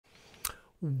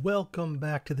Welcome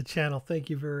back to the channel.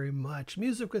 Thank you very much.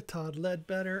 Music with Todd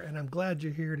Ledbetter, and I'm glad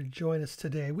you're here to join us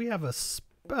today. We have a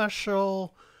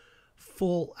special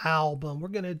full album. We're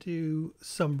going to do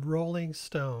some Rolling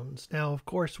Stones. Now, of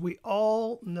course, we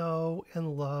all know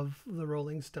and love the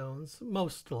Rolling Stones,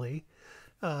 mostly.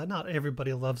 Not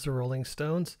everybody loves the Rolling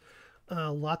Stones.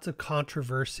 Lots of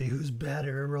controversy. Who's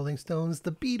better, Rolling Stones,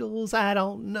 the Beatles? I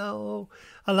don't know.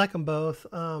 I like them both.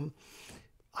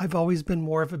 I've always been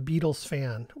more of a Beatles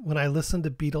fan. When I listen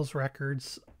to Beatles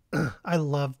records, I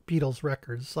love Beatles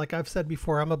records. Like I've said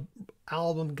before, I'm a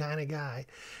album kind of guy.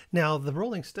 Now, the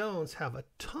Rolling Stones have a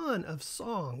ton of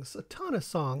songs,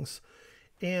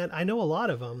 and I know a lot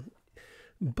of them.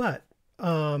 But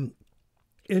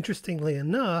interestingly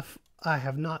enough, I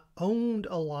have not owned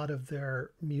a lot of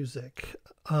their music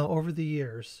over the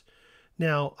years.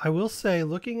 Now, I will say,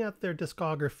 looking at their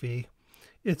discography,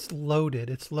 it's loaded.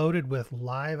 It's loaded with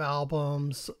live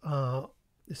albums,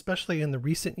 especially in the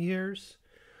recent years.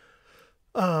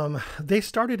 They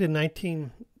started in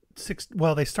 1960.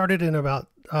 Well, they started in about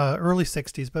early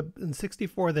 60s, but in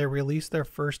 64 they released their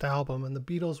first album, and the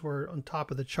Beatles were on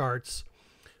top of the charts.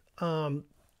 And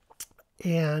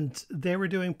they were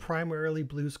doing primarily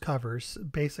blues covers.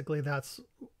 Basically, that's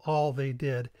all they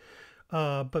did.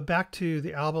 But back to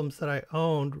the albums that I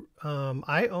owned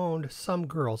Some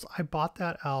Girls. I bought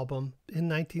that album in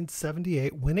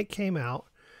 1978 when it came out,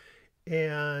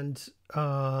 and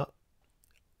I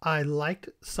liked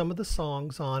some of the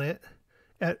songs on it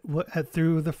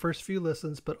through the first few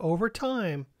listens. But over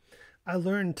time, I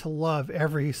learned to love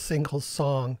every single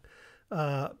song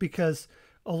because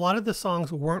a lot of the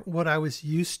songs weren't what I was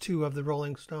used to of the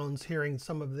Rolling Stones, hearing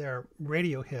some of their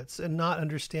radio hits and not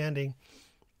understanding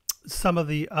some of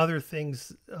the other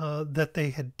things that they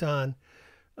had done,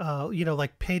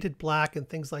 like Painted Black and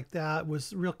things like that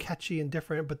was real catchy and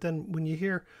different. But then when you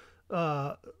hear,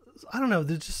 I don't know,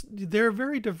 they're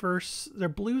very diverse. They're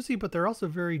bluesy, but they're also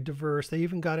very diverse. They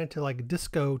even got into like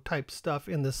disco type stuff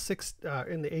in the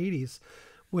 '80s,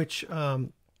 which I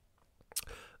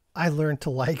learned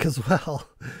to like as well.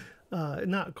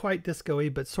 Not quite disco-y,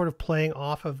 but sort of playing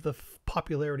off of the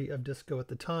popularity of disco at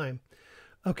the time.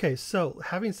 Okay, so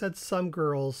having said Some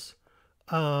Girls,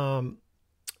 some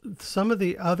of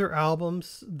the other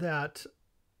albums that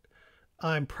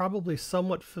I'm probably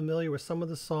somewhat familiar with some of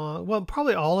the songs, well,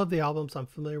 probably all of the albums I'm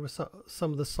familiar with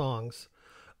some of the songs.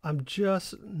 I'm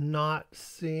just not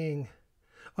seeing.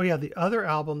 Oh yeah, the other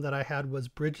album that I had was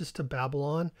Bridges to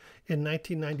Babylon in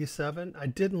 1997. I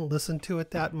didn't listen to it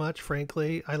that much,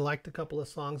 frankly. I liked a couple of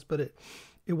songs, but it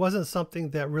wasn't something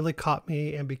that really caught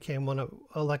me and became one of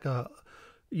like a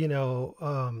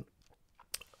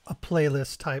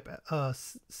playlist type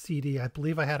CD. I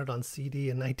believe I had it on CD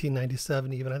in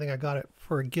 1997 even. I think I got it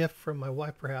for a gift from my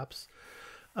wife, perhaps.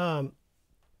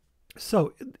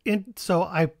 So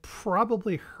I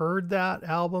probably heard that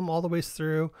album all the way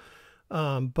through,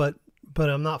 but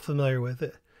I'm not familiar with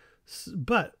it.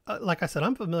 But like I said,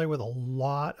 I'm familiar with a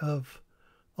lot of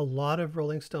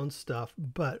Rolling Stones stuff,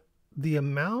 but the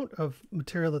amount of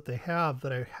material that they have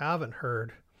that I haven't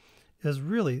heard is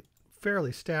really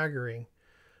fairly staggering.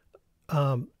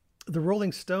 The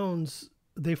Rolling Stones,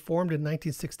 they formed in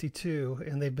 1962,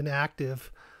 and they've been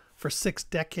active for 6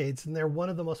 decades, and they're one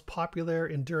of the most popular,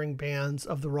 enduring bands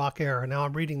of the rock era. Now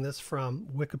I'm reading this from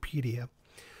Wikipedia.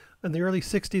 In the early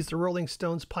 60s, the Rolling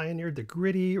Stones pioneered the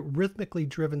gritty, rhythmically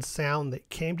driven sound that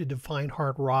came to define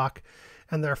hard rock,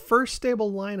 and their first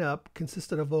stable lineup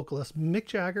consisted of vocalist Mick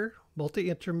Jagger,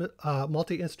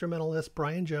 multi-instrumentalist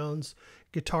Brian Jones,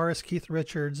 guitarist Keith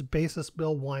Richards, bassist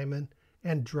Bill Wyman,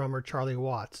 and drummer Charlie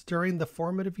Watts. During the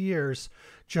formative years,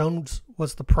 Jones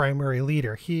was the primary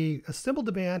leader. He assembled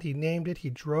the band, he named it, he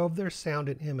drove their sound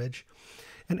and image.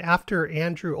 And after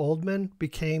Andrew Oldman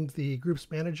became the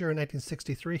group's manager in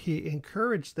 1963, he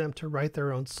encouraged them to write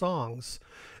their own songs.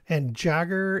 And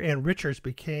Jagger and Richards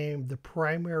became the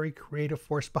primary creative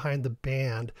force behind the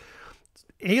band,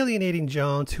 alienating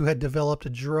Jones, who had developed a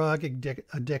drug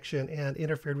addiction and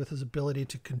interfered with his ability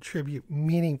to contribute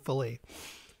meaningfully.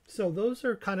 So those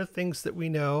are kind of things that we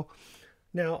know.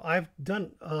 Now I've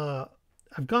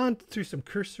gone through some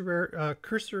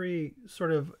cursory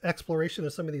sort of exploration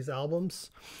of some of these albums,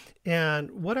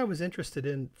 and what I was interested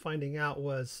in finding out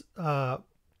was the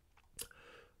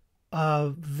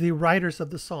writers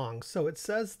of the songs. So it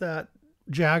says that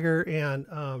Jagger and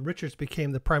Richards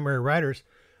became the primary writers,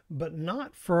 but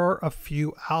not for a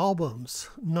few albums.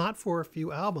 Not for a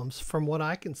few albums, from what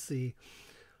I can see.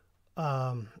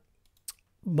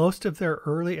 Most of their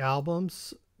early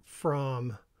albums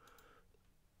from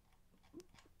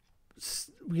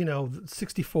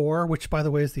 64, which by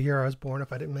the way is the year I was born,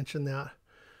 if I didn't mention that,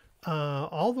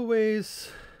 all the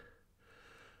ways,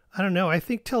 I don't know. I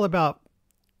think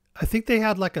they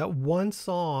had like a one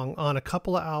song on a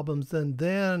couple of albums, and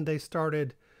then they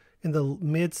started in the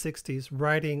mid 60s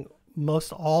writing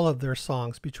most all of their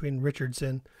songs between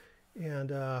Richardson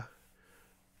and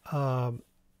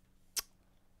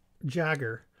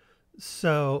Jagger.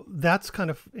 So that's kind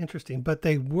of interesting, but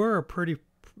they were pretty,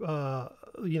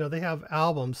 they have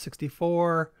albums,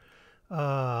 64, 2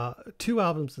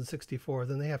 albums in 64.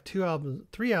 Then they have 3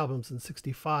 albums in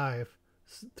 65.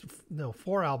 No,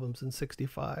 4 albums in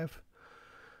 65.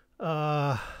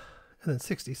 And then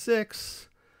 66.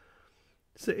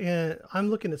 So, and I'm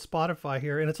looking at Spotify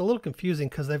here, and it's a little confusing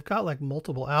because they've got like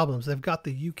multiple albums. They've got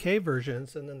the UK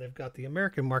versions, and then they've got the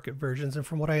American market versions. And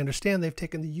from what I understand, they've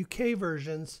taken the UK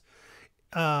versions,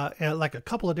 and like a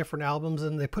couple of different albums,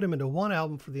 and they put them into one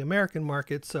album for the American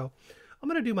market. So I'm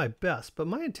going to do my best, but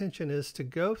my intention is to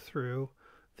go through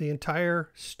the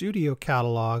entire studio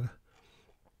catalog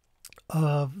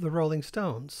of the Rolling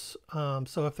Stones.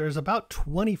 So if there's about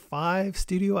 25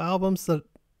 studio albums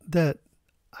that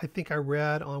I think I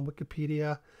read on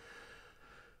Wikipedia,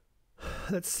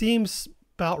 that seems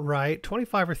about right,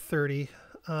 25 or 30.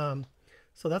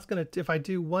 So that's going to, if I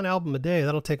do one album a day,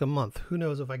 that'll take a month. Who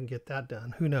knows if I can get that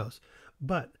done? Who knows?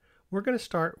 But we're going to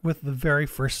start with the very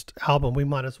first album. We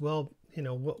might as well,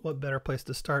 what better place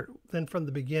to start than from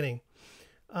the beginning?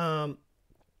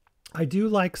 I do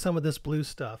like some of this blues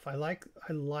stuff. I like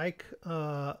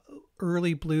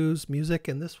early blues music,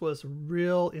 and this was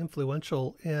real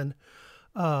influential in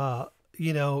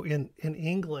in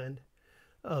England,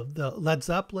 of the Led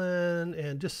Zeppelin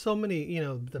and just so many,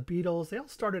 the Beatles. They all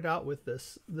started out with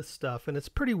this stuff, and it's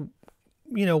pretty,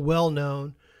 well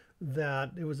known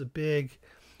that it was a big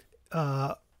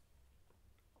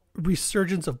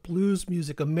resurgence of blues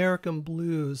music. American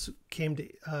blues came to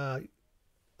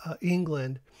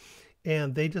England,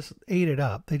 and they just ate it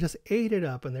up.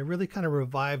 And they really kind of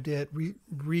revived it,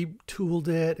 retooled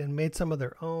it, and made some of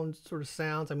their own sort of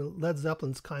sounds. I mean, Led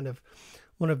Zeppelin's kind of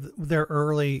one of their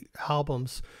early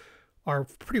albums are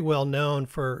pretty well known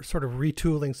for sort of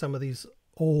retooling some of these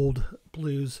old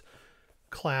blues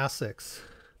classics.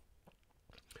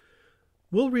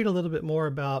 We'll read a little bit more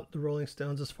about the Rolling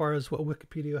Stones as far as what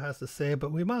Wikipedia has to say,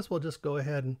 but we might as well just go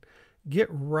ahead and get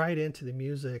right into the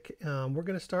music. We're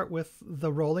going to start with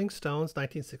the Rolling Stones,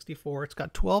 1964. It's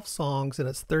got 12 songs, and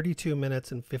it's 32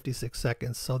 minutes and 56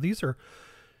 seconds. So these are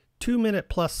 2-minute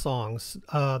plus songs.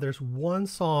 There's one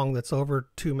song that's over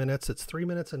 2 minutes. It's 3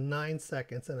 minutes and 9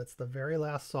 seconds, and it's the very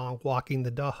last song, Walking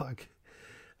the Dog.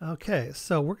 Okay,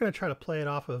 so we're going to try to play it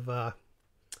off of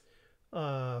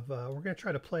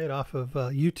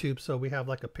YouTube, so we have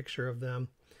like a picture of them.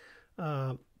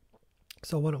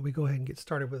 So why don't we go ahead and get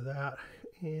started with that?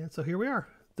 And so here we are.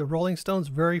 The Rolling Stones'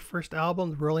 very first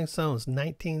album, The Rolling Stones,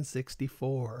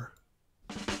 1964.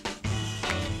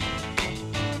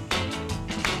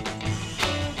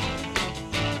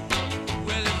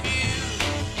 Well, if you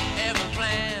ever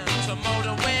plan to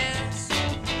motor west,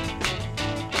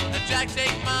 Jack,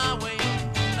 take my way.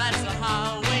 That's the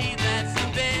highway, that's the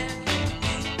best.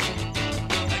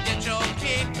 Get your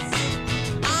kicks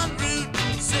on Route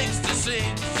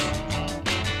 66.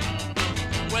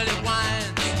 Well, it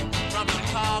winds from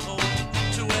Chicago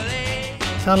to LA.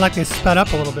 Sound like they sped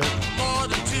up a little bit. More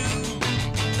than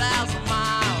 2,000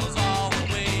 miles all the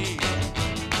way.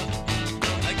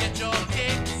 Get your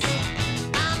kicks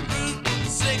on Route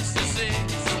 66.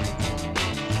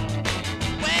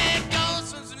 Where it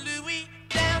goes from St. Louis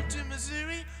down to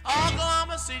Missouri.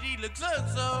 Oklahoma City looks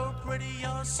so pretty,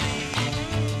 you'll see.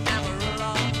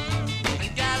 Amarillo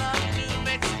and Gallup, New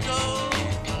Mexico.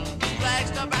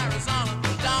 Flagstaff, Arizona.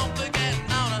 Don't forget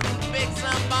Nona, Big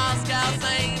Sun, Moscow,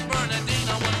 St.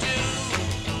 Bernardino. Want to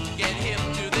get hip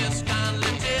to this kind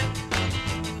of tip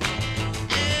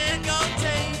and go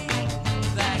take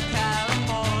that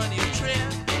California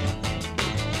trip.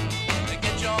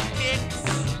 Get your kicks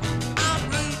on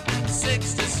Route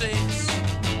 66.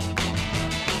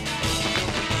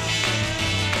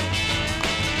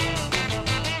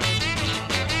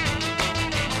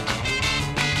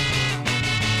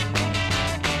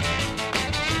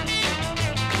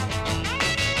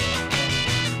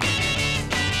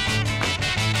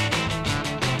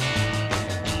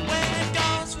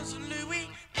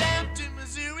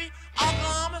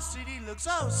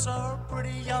 So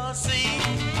pretty, you'll see.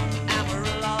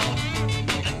 Amarillo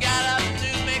and Gallup,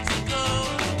 New Mexico.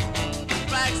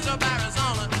 Flagstaff,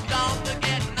 Arizona. Don't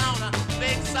forget Nona,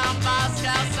 Big Sun,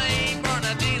 Moscow, St.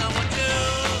 Bernardino. Want to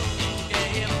get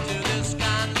hip to this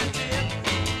kind of tip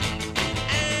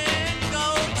and go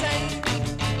take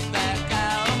that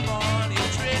California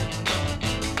trip.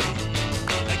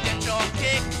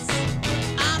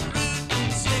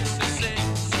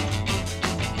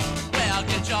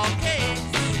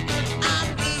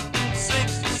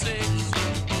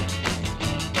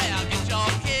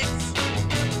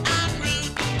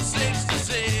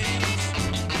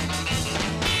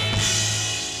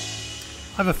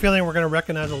 have a feeling we're going to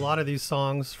recognize a lot of these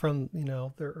songs from, you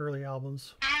know, their early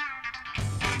albums.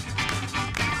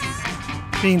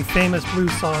 Being famous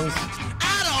blues songs.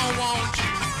 I don't want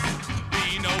you to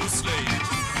be no slave.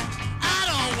 I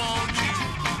don't want you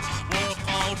to work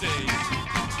all day.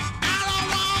 I don't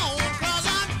want, 'cause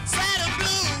I'm sad and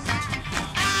blue.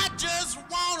 I just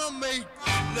wanna make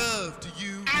love to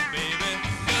you, baby.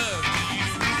 Love to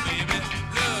you, baby.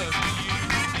 Love to you,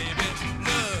 baby.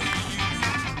 Love to you.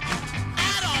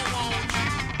 I don't want you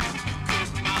to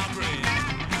cook my bread.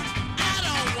 I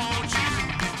don't want you to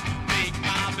make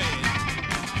my bed.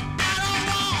 I don't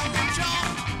want your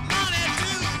money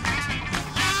too.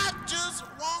 I just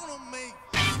wanna make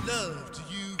love to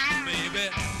you, baby.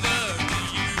 Love to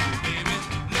you, baby.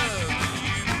 Love to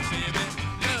you, baby.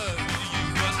 Love to you.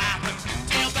 Well, I can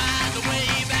tell by the way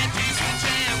that you switch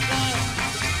and walk.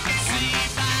 See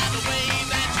by the way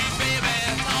that you baby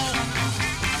talk.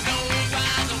 Know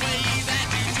by the way that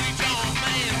you treat your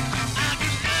man. I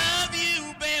can love you,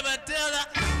 baby, till the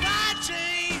light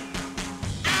change.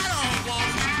 I don't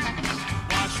want you to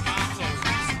wash my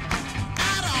clothes. I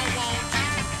don't want you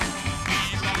to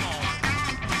keep them on.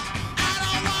 I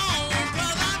don't want,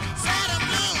 'cause I'm sad and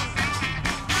blue.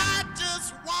 I just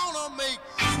wanna make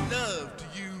love to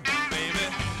you, baby.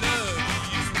 Love to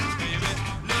you, baby.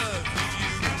 Love to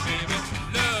you, baby.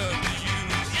 Love to you,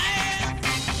 yeah.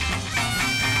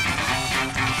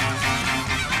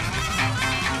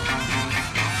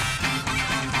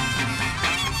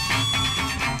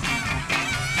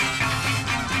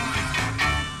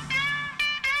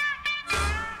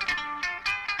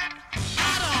 I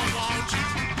don't want you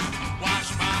to wash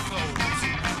my clothes.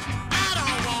 I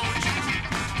don't want you to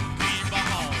keep a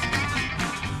home.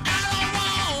 I don't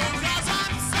want, 'cause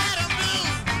I'm sad and blue.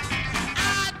 I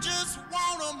just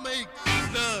wanna make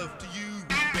love to you,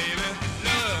 baby.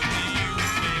 Love to you,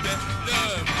 baby.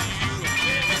 Love to you,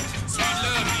 baby. Sweet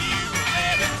love to you,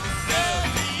 baby. Love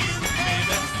to you,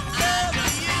 baby. Love to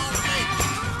you,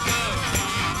 baby. Love to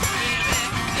you, baby.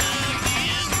 Love to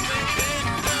you, baby.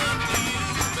 Love to you,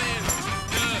 baby.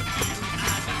 Love to you. I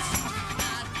just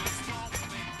wanna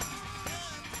make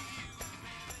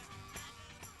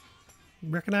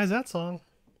Recognize that song.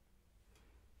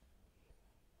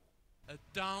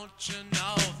 Don't you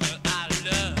know that I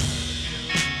love you?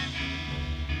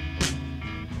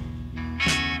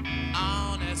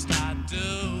 Honest, I do.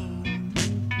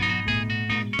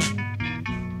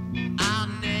 I'll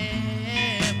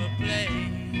never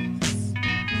place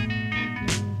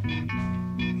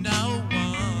no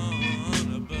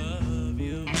one above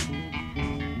you.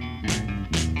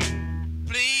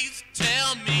 Please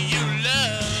tell me you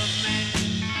love me.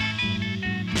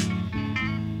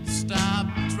 Stop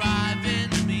driving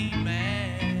me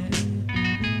mad.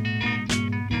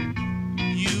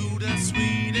 You the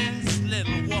sweetest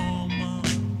little woman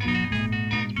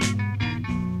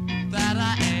that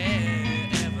I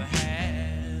ever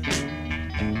had.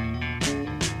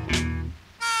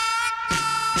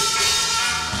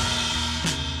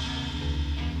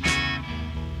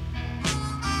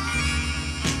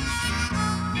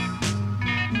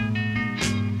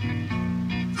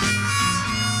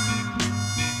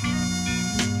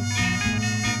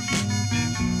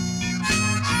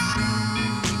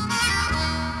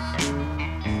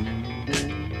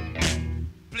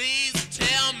 Please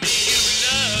tell me you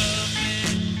love me.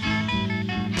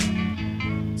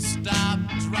 Stop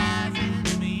driving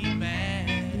me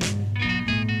mad.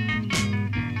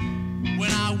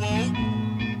 When I woke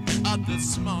up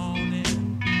this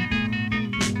morning,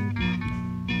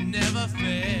 never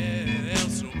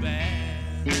felt so bad.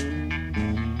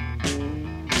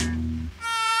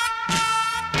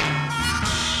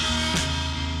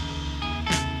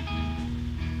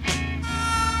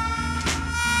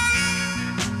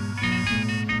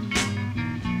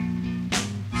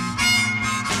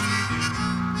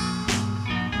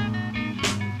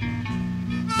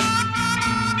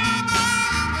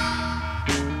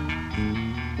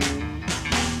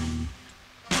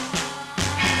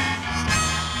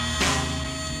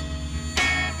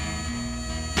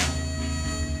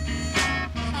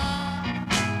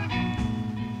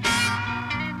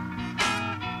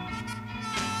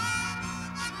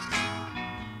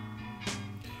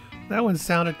 That one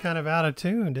sounded kind of out of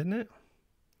tune, didn't it?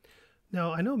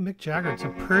 Now, I know Mick Jagger's a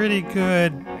pretty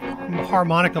good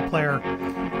harmonica player.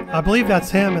 I believe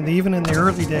that's him, and even in the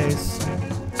early days,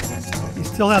 he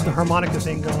still had the harmonica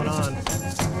thing going on.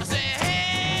 Say,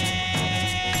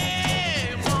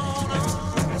 hey, woman.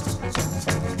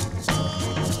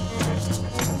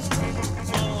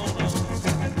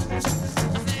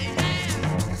 Say, yeah,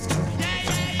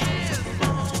 yeah, yeah,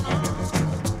 woman.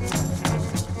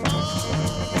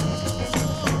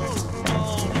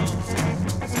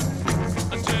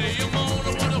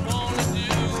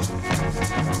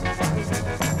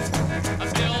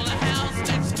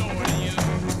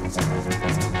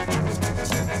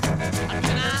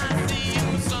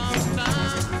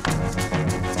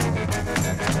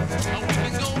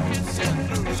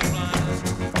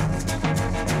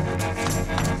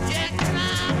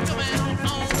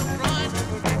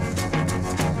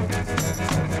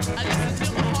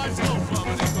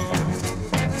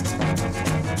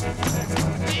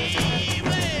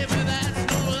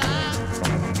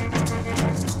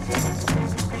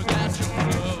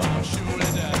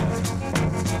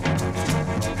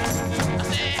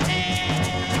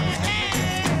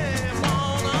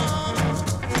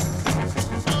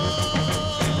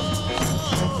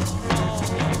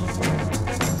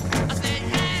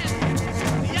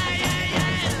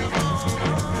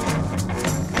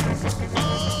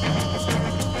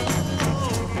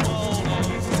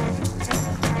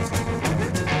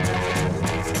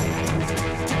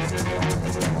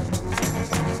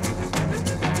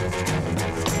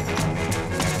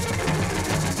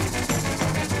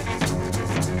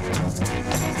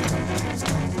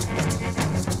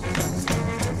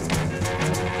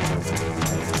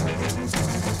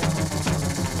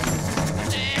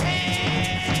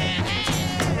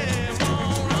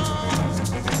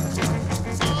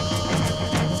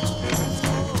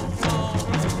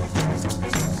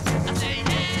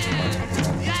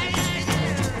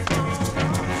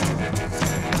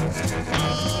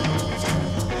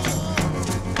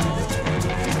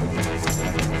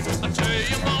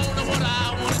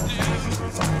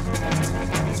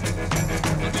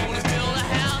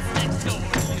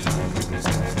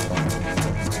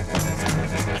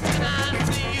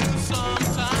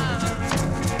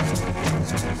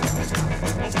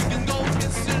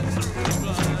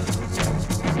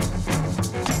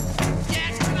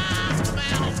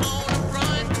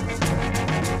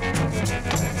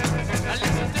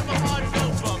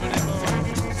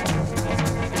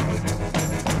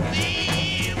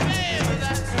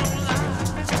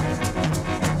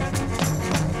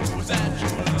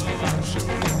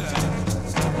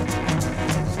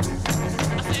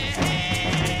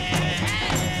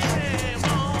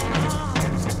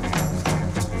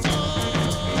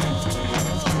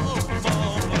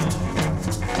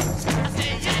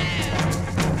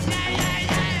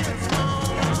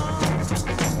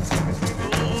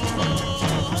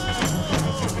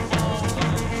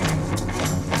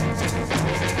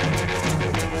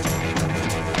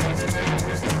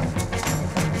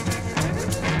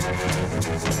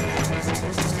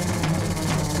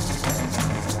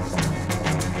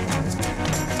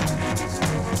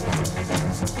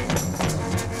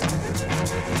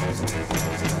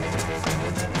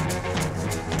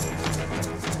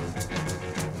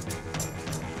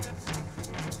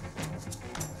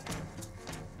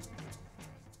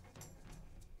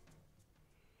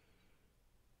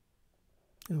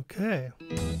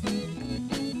 you.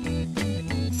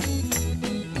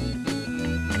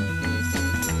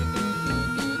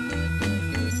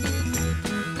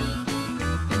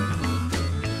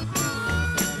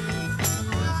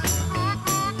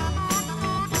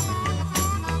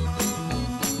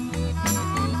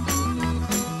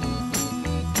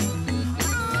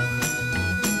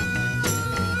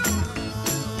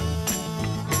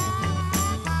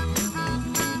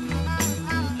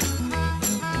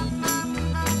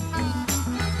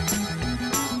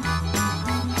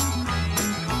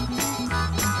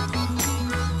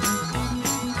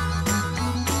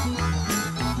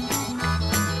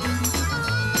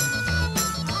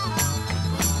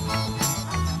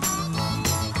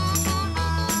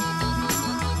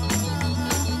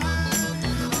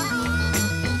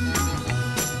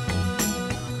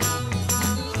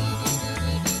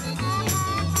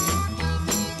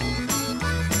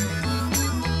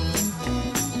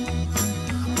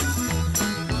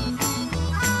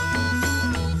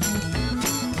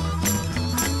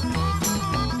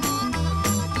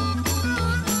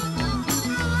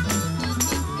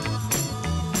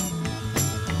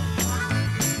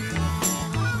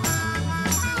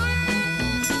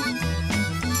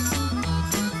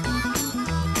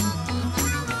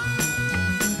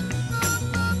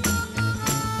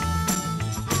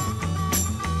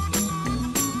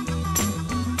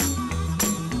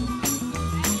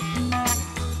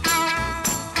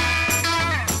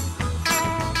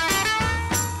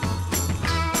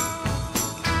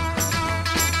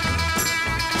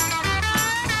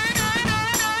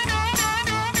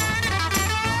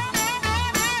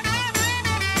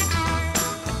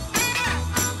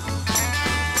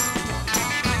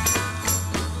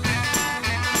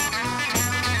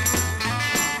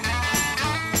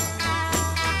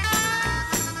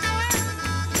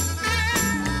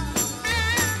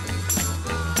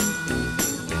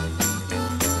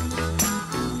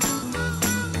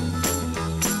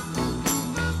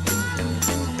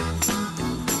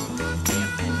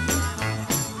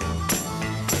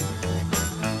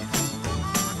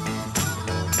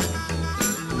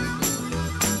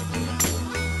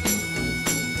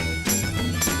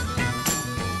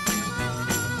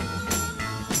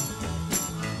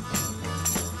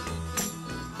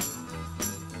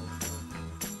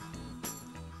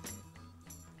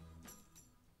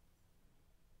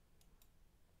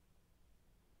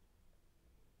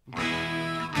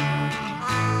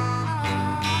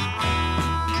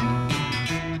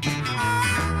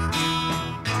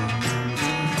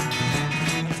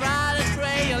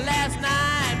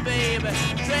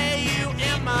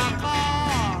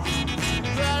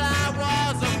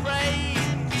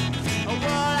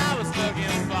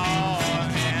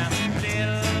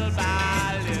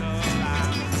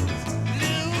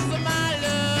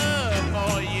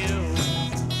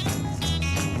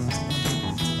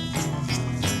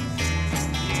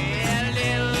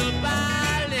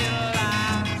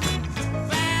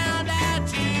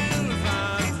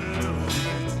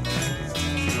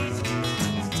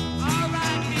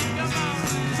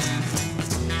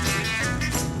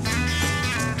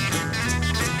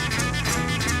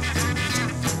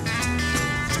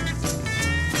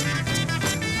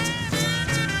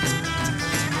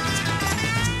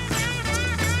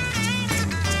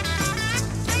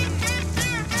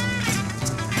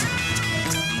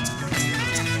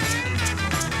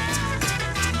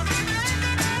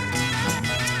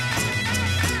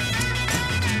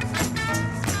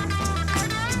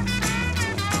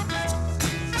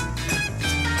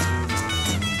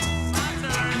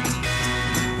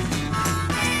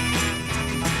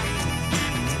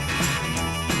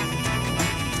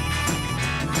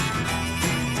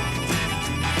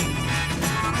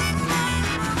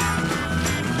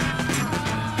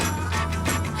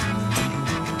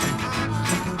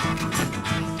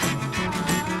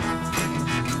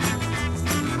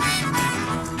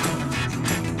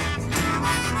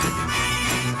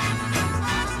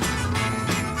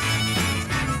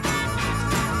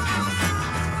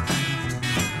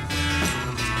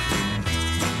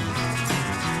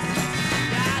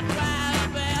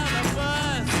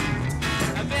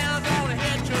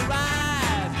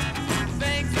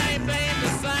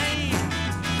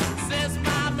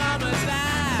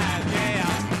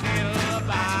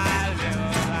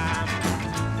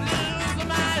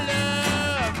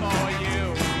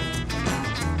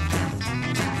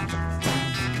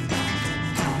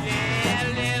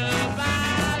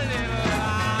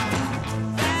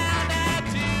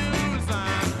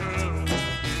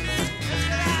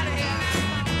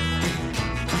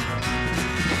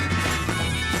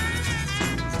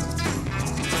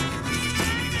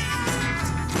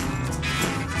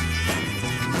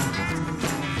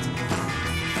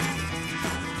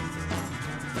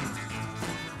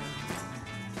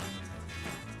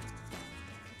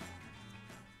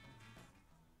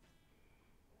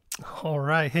 All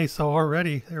right. Hey, so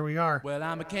already, there we are. Well,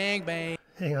 I'm a gangbang.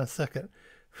 Hang on a second.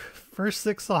 First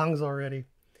 6 songs already.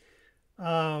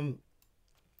 Um,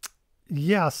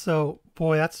 yeah, so,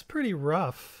 boy, that's pretty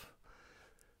rough.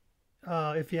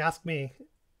 If you ask me,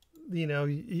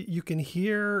 you can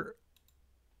hear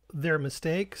their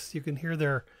mistakes. You can hear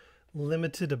their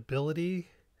limited ability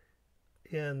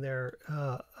in their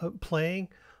playing.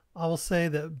 I will say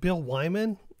that Bill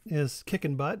Wyman is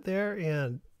kicking butt there,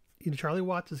 and Charlie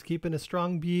Watts is keeping a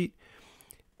strong beat.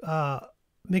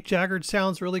 Mick Jagger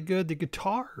sounds really good. The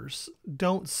guitars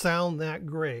don't sound that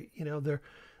great.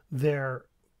 They're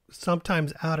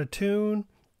sometimes out of tune.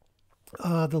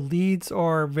 The leads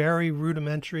are very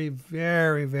rudimentary,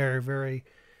 very, very, very,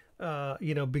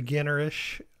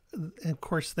 beginnerish. And of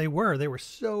course they were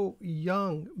so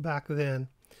young back then,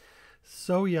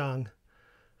 so young.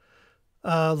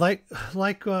 Like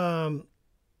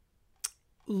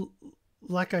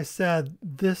I said,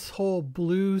 this whole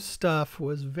blues stuff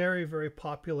was very, very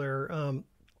popular.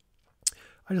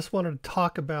 I just wanted to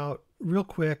talk about real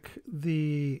quick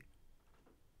the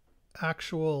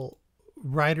actual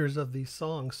writers of these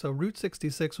songs. So Route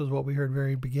 66 was what we heard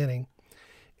very beginning,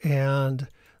 and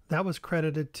that was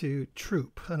credited to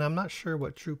Troop. And I'm not sure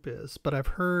what Troop is, but I've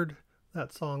heard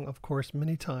that song, of course,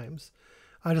 many times.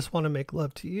 I Just Want to Make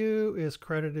Love to You is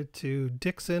credited to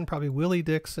Dixon, probably Willie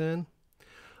Dixon.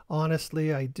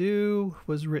 Honestly, I Do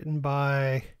was written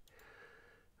by,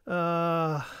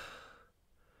 let's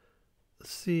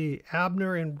see,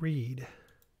 Abner and Reed.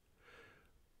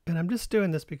 And I'm just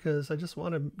doing this because I just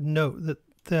want to note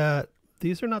that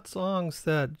these are not songs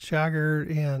that Jagger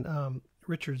and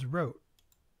Richards wrote,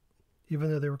 even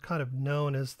though they were kind of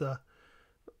known as the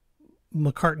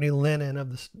McCartney-Lennon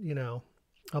of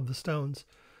the Stones.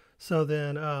 So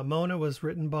then Mona was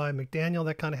written by McDaniel.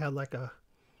 That kind of had like a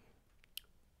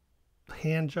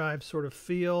hand jive sort of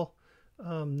feel.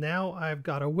 Now I've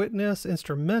Got a Witness.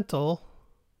 Instrumental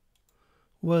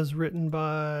was written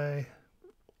by,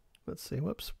 let's see,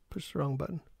 whoops, pushed the wrong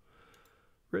button.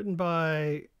 Written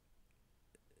by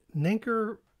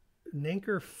Nanker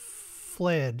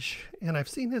Fledge, and I've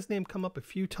seen his name come up a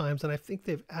few times, and I think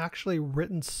they've actually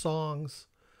written songs.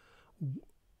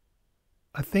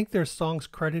 I think there's songs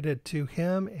credited to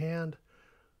him and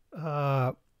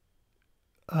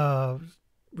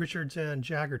Richards and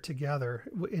Jagger together,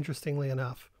 interestingly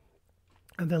enough.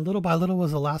 And then Little by Little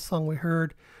was the last song we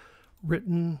heard,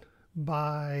 written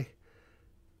by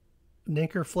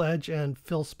Nanker Fledge and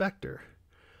Phil Spector.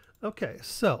 Okay,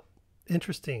 so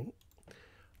interesting.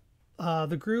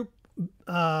 The group,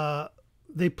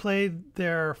 they played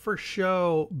their first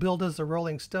show billed as the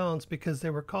Rolling Stones because they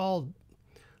were called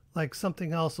like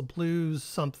something else, a blues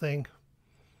something,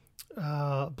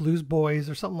 Blues Boys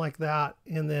or something like that.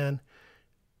 And then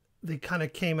they kind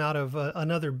of came out of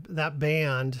that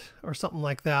band or something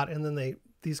like that. And then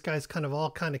these guys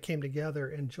all came together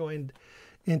and joined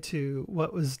into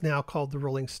what was now called the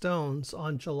Rolling Stones.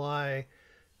 On July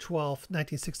 12th,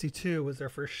 1962 was their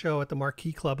first show at the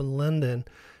Marquee Club in London.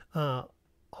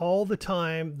 All the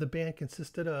time, the band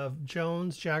consisted of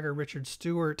Jones, Jagger, Richard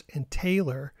Stewart, and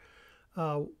Taylor.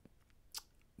 Bill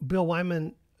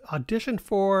Wyman auditioned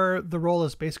for the role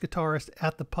as bass guitarist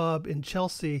at the pub in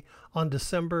Chelsea on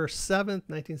December 7th,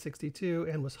 1962,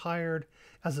 and was hired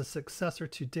as a successor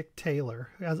to Dick Taylor,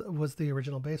 as was the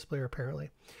original bass player, apparently.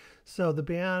 So the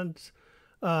band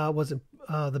was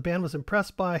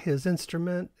impressed by his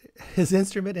instrument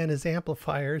and his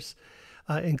amplifiers,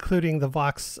 including the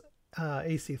Vox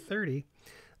AC-30.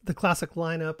 The classic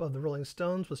lineup of the Rolling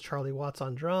Stones was Charlie Watts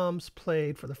on drums,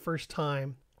 played for the first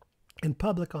time in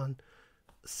public on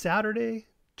Saturday,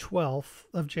 12th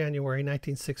of January,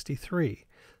 1963.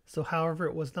 So, however,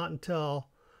 it was not until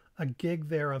a gig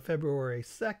there on February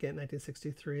 2nd,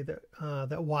 1963,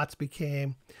 that Watts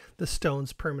became the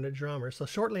Stones' permanent drummer. So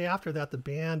shortly after that, the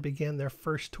band began their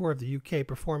first tour of the UK,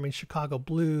 performing Chicago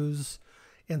blues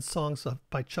and songs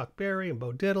by Chuck Berry and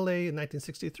Bo Diddley. In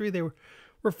 1963, they were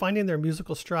finding their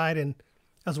musical stride, and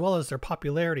as well as their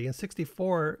popularity. In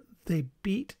 64, they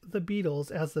beat the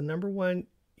Beatles as the #1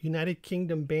 United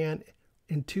Kingdom band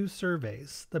in 2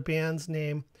 surveys. The band's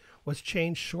name was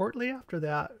changed shortly after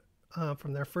that,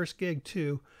 from their first gig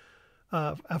to,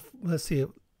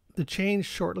 the change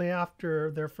shortly after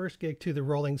their first gig to the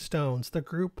Rolling Stones. The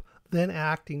group then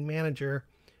acting manager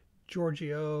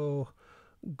Giorgio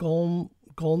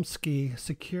Golmsky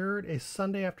secured a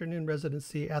Sunday afternoon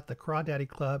residency at the Crawdaddy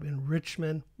Club in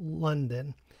Richmond,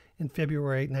 London in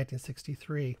February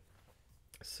 1963.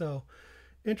 So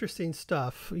interesting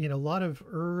stuff. A lot of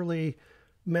early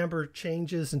member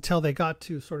changes until they got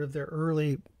to sort of their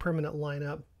early permanent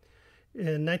lineup.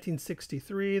 In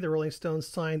 1963, the Rolling Stones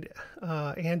signed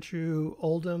Andrew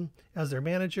Oldham as their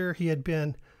manager. He had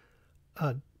been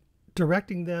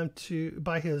directing them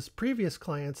by his previous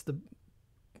clients,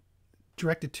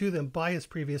 directed to them by his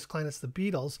previous clients, the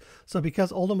Beatles. So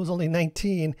because Oldham was only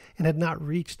 19 and had not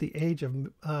reached the age of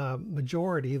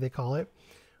majority, they call it,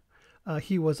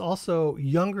 he was also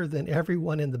younger than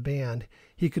everyone in the band.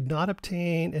 He could not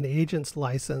obtain an agent's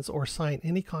license or sign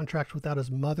any contract without his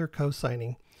mother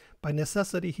co-signing. By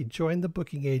necessity, he joined the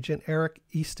booking agent, Eric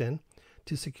Easton,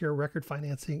 to secure record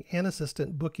financing and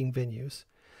assistant booking venues.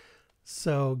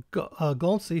 So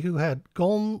Golmsky,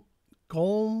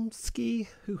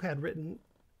 who had written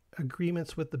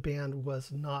agreements with the band,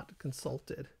 was not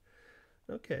consulted.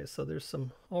 Okay, so there's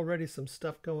already some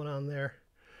stuff going on there.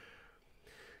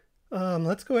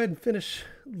 Let's go ahead and finish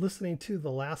listening to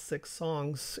the last 6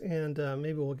 songs, and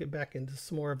maybe we'll get back into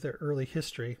some more of their early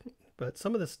history. But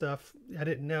some of the stuff I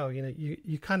didn't know. You know,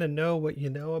 you kind of know what you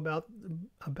know about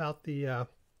the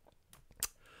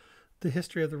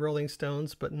history of the Rolling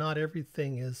Stones, but not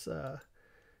everything is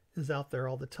out there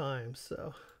all the time.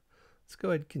 So let's go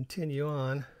ahead and continue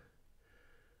on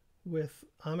with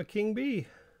 "I'm a King Bee."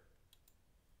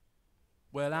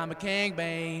 Well, I'm a king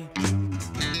bee,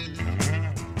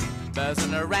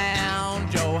 buzzing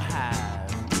around your hive.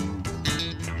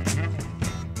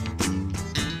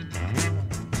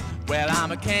 Well,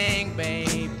 I'm a king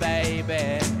bee,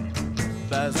 baby,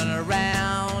 buzzing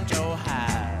around your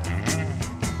hive.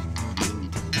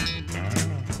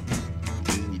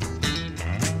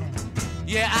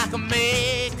 Yeah, I can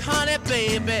make honey,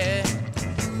 baby,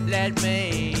 let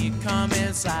me come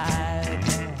inside.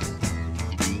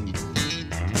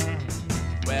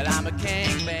 Well, I'm a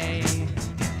king bee,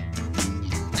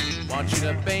 want you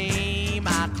to be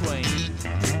my queen.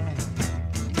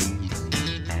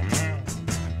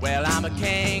 Well, I'm a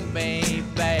king bee,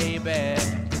 baby,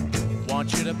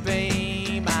 want you to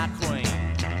be my queen.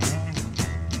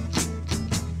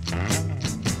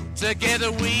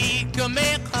 Together we can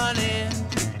make honey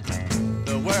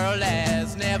the world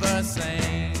has never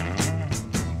seen.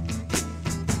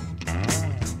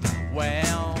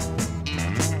 Well,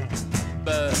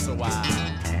 buzz a while.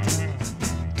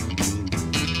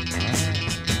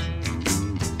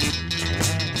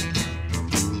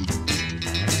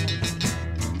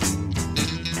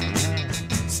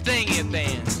 Sting it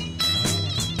then.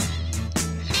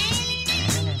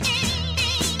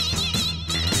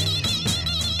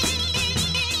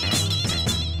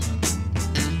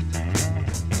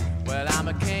 Well, I'm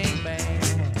a king bee,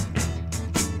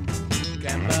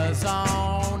 can buzz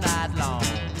all night long.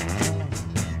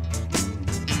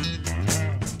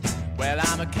 Well,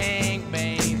 I'm a king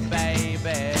bee,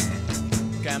 baby,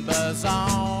 can buzz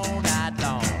all night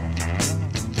long.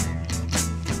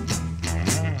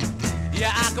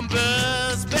 Yeah, I can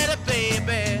buzz better,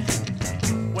 baby,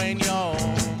 when your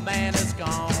man is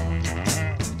gone.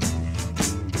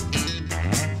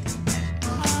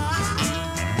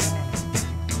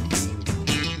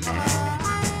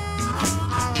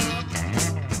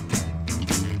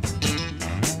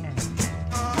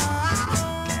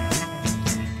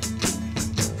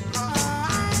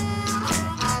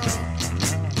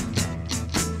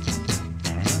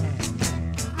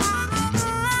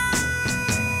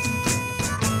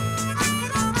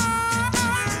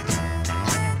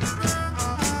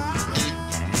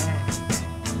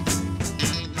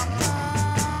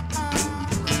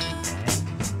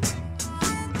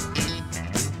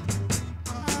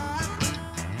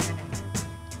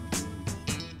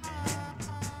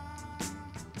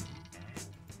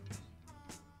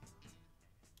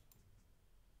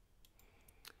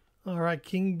 All right,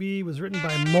 King Bee was written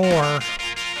by Moore.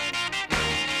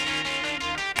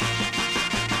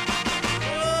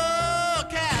 Oh,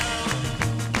 Carol,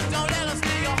 don't let us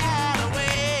steal your heart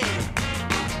away.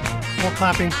 More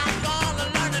clapping. I'm gonna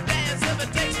learn to dance if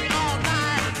it takes me all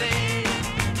night and day.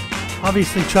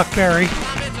 Obviously, Chuck Berry. My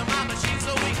bitch and my machine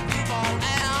so we can keep on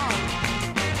out.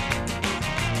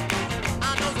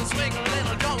 I know some swing a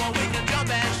little joint where we can jump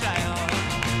and shout.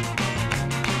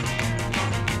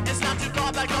 It's not too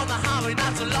far back on the highway,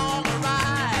 not so long a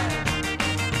ride.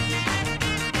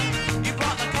 You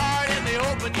brought the car in the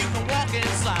open, you can walk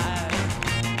inside.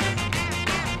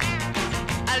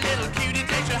 A little cutie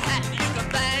takes your hat and you can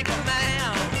thank a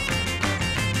man.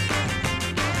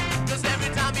 'Cause every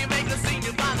time you make a scene,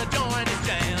 you find the joint is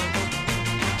jammed.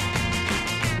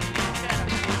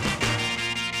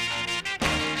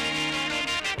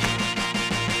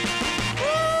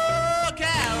 Oh,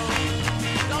 Carol,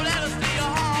 don't let us steal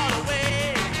your heart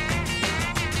away.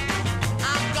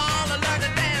 I'm gonna learn to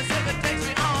dance if it takes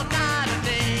me all night and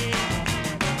day.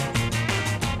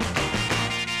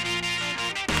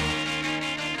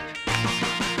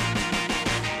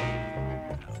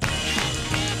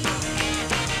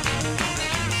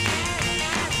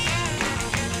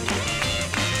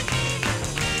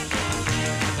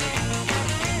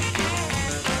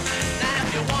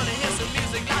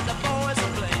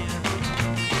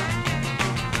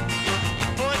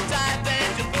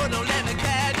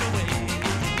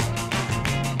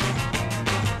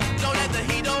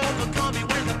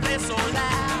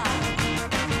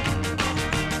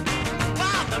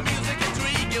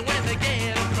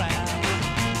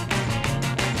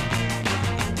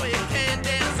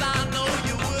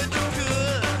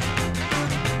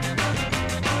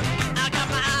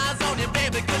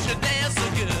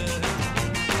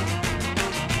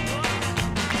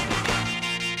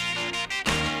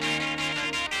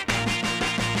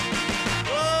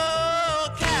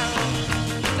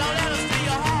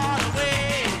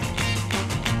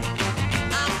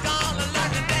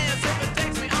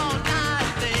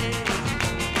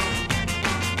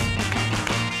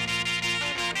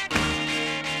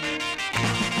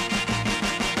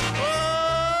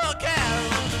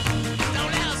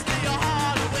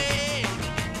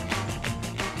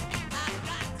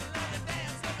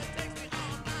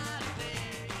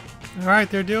 All right,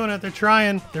 they're doing it. They're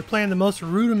trying. They're playing the most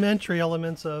rudimentary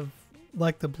elements of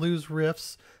like the blues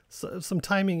riffs. So, some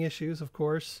timing issues, of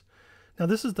course. Now,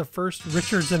 this is the first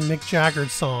Richards and Mick Jagger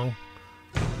song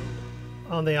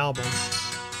on the album.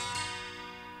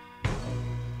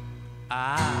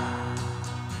 I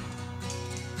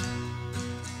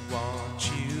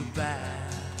want you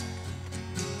back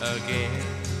again.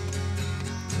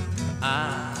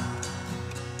 I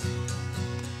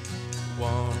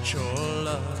want your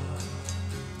love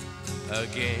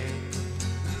again.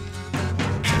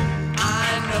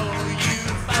 I know you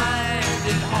find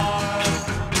it hard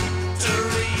to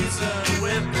reason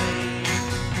with me,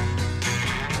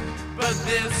 but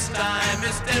this time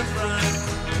it's different.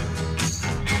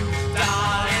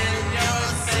 Darling, you're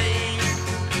saying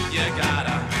you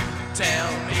gotta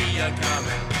tell me you're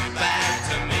coming back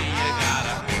to me. You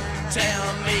gotta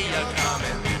tell me you're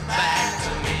coming back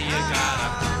to me. You gotta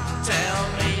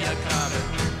tell me you're coming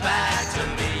back to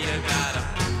me. You gotta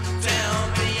tell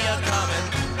me you're coming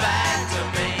back to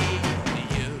me.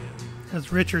 You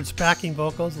Has Richards' backing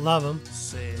vocals. Love them.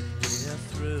 said we're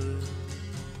through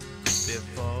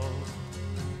before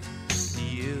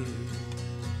you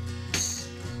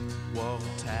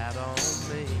walked out on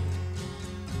me.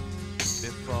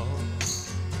 Before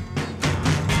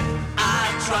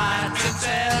I tried to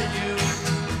tell you,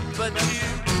 but you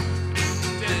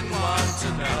didn't want to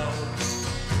know.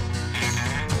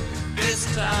 This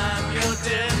time you're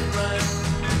different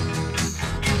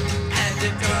and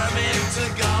determined to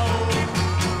go.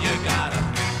 You gotta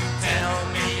tell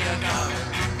me you're coming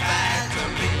back to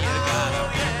me. You gotta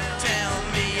tell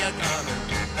me you're coming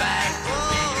back to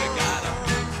me. You gotta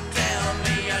tell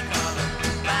me you're coming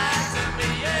back to me.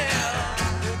 Yeah,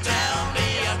 tell me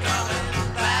you're coming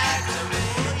back to me.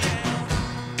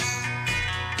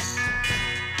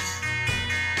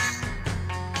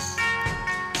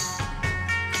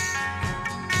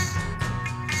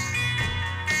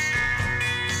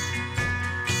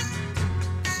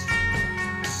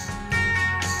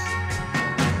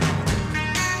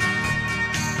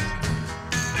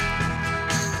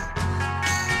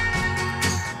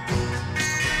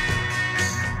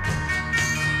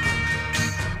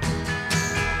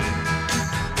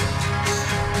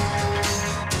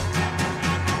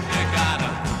 You gotta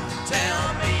tell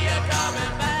me you're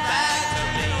coming back to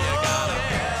me. You gotta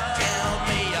tell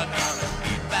me you're coming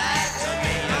back to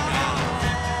me. You gotta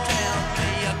tell me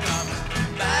you're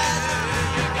coming back to me.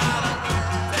 You gotta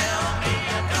tell me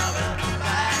you're coming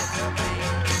back to me.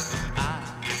 I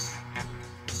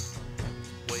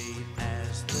wait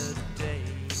as the day.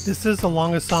 This is the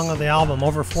longest song on the album,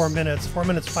 over 4 minutes. 4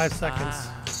 minutes, 5 seconds.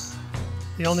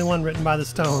 The only one written by the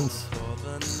Stones. For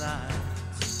the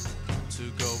nights to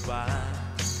go by,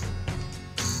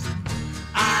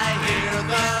 I hear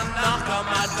the knock on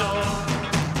my door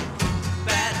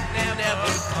that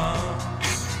never comes.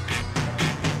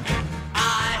 I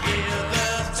hear the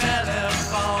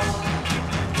telephone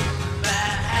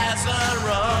that hasn't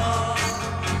rung.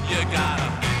 You gotta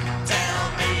tell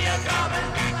me you're coming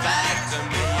back to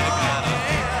me. You gotta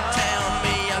tell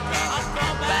me you're coming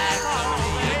back to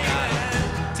me. You gotta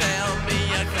tell me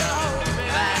you're coming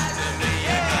back to me.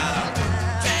 You gotta tell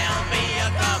me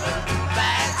you're coming back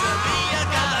to me. You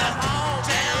gotta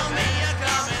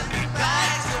tell me you're coming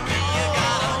back to me. You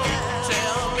gotta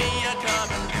tell me you're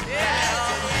coming back to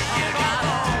me. You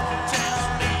gotta tell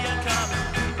me you're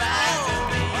coming back to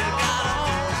me. You gotta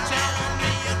tell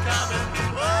me you're coming.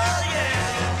 Oh yeah,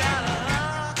 you gotta.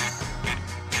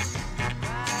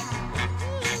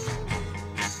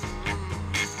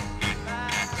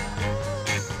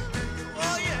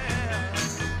 Oh yeah. Come on, yeah.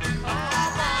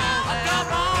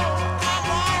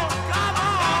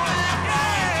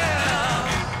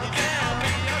 Tell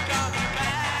me you're coming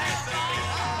back to me.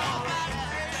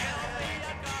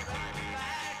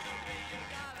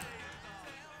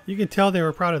 You can tell they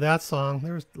were proud of that song.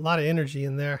 There was a lot of energy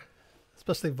in there,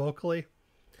 especially vocally.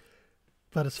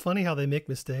 But it's funny how they make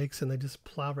mistakes and they just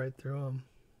plow right through them.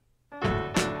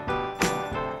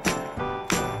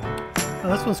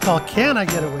 Now, this one's called Can I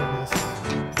Get a Witness?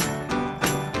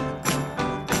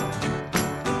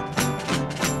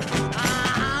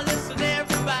 Listen,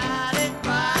 everybody,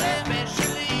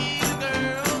 especially the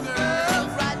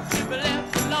girls, right to be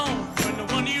left alone when the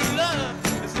one you love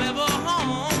is never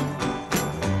home.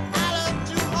 I love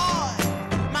too hard,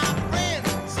 my friends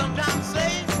sometimes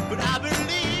say, but I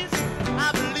believe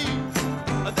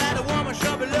that a woman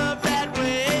should be loved that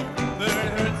way. But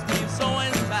it hurts me so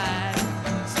inside.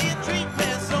 See, you treat me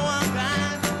so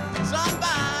unkind, so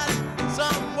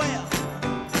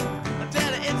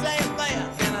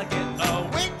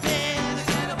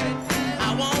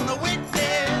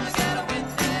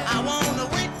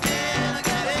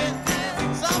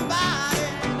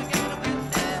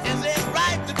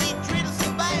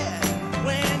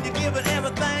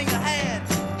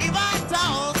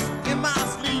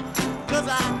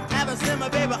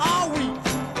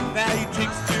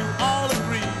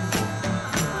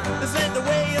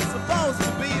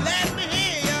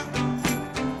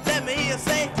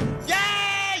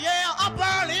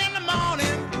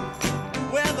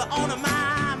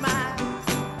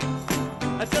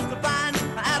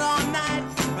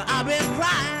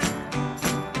crying,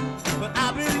 but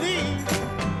I believe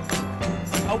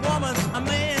a woman's a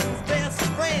man's best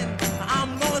friend.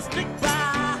 I'm gonna stick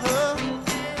by her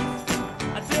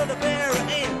until the very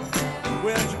end.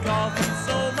 Well, she caused me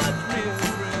so much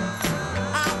misery.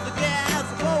 I'm the guy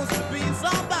supposed to be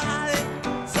somebody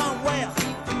somewhere.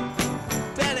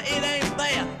 Tell her it ain't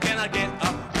there. Can I get a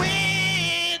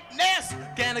witness?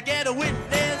 Can I get a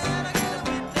witness?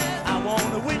 I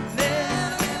want a witness.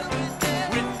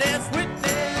 Witness,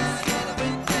 witness.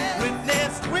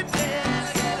 Witness, witness.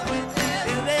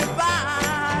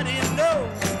 Everybody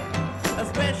knows,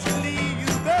 especially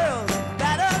you girls,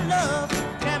 that a love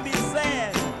can be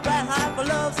sad. That high for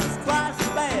love is twice as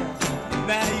bad.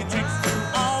 Now you chicks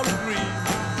all agree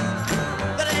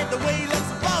that ain't the way love's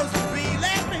supposed to be.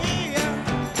 Let me hear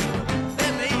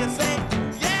you say,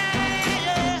 yeah,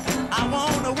 yeah. I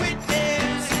want a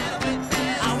witness.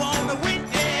 I want a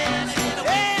witness.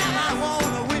 Yeah, I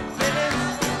want a witness.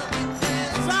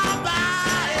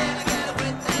 Somebody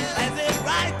has it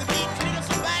right to be treated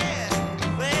so bad.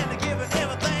 Then to give it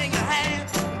everything I have.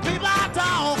 People I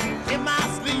talk in my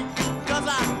sleep, 'cause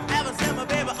I haven't seen my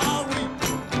baby all week.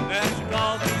 Now she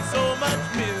caused me so much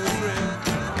misery.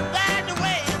 That's the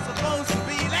way it's supposed to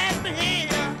be. Let me hear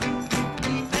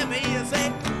you say,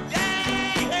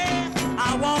 yeah, yeah.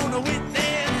 I want a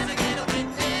witness.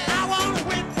 I want a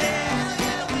witness.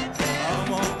 I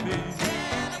want me.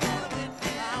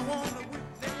 I want a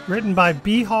witness. Written by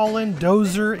B. Holland,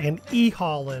 Dozer, and E.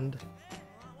 Holland.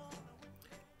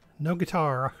 No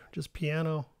guitar, just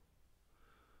piano.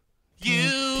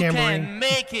 You Tambourine. can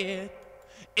make it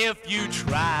if you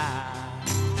try.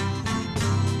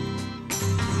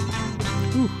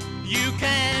 Ooh. You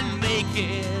can make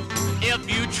it if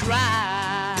you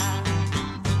try.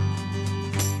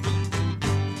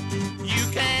 You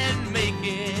can make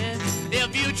it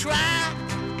if you try.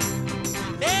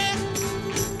 Yeah,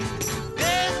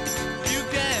 yeah. You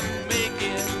can make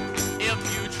it if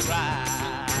you try.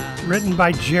 Written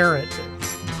by Jarrett.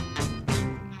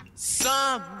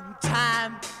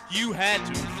 Sometime you had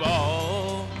to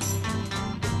fall.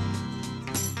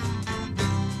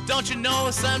 Don't you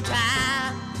know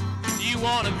sometimes you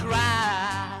wanna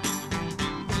cry?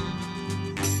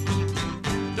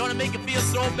 Don't it make you feel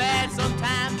so bad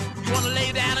sometimes you wanna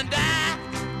lay down and die?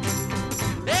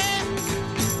 Yeah,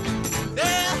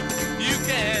 yeah, you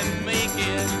can make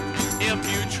it if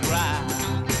you try.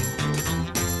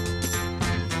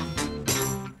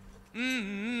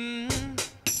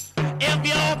 If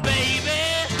your baby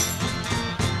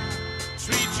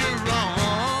treats you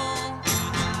wrong,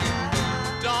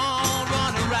 don't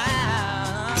run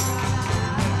around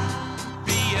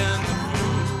being the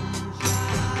fool.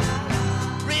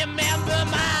 Remember,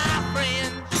 my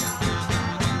friend,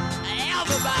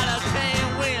 everybody can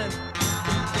win.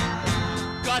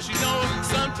 'Cause you know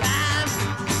sometimes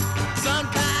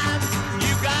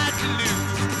you got to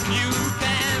lose. You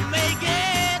can make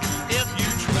it if you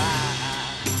try.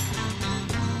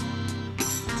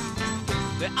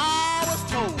 They always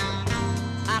told me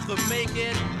I could make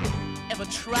it if I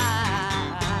try.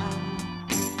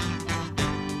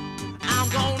 I'm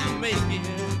gonna make it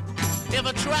if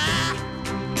I try.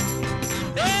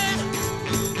 Yeah,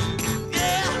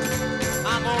 yeah,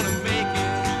 I'm gonna make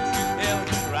it if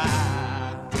I try.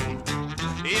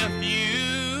 If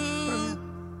you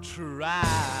try.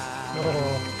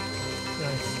 Oh,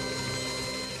 nice.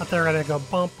 I thought they were gonna go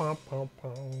bum bum bum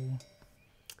bum.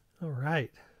 All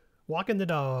right, walking the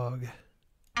dog.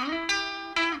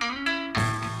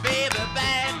 Baby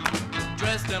back,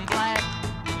 dressed in black,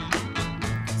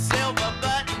 silver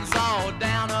buttons all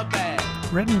down her back.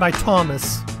 Written by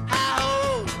Thomas.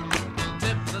 Hi-ho,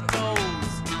 tips her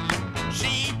toes.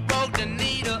 She broke the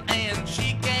needle and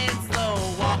she can't slow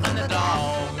walking the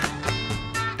dog.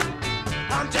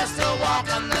 I'm just a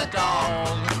walking the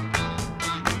dog.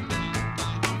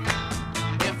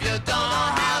 If you don't know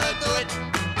how to do it,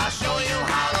 I'll show you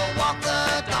how to walk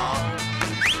the dog.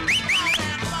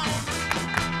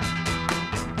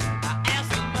 I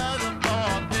asked the mother for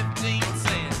 15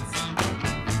 cents.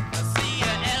 I see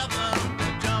an elephant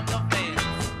jump the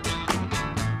fence.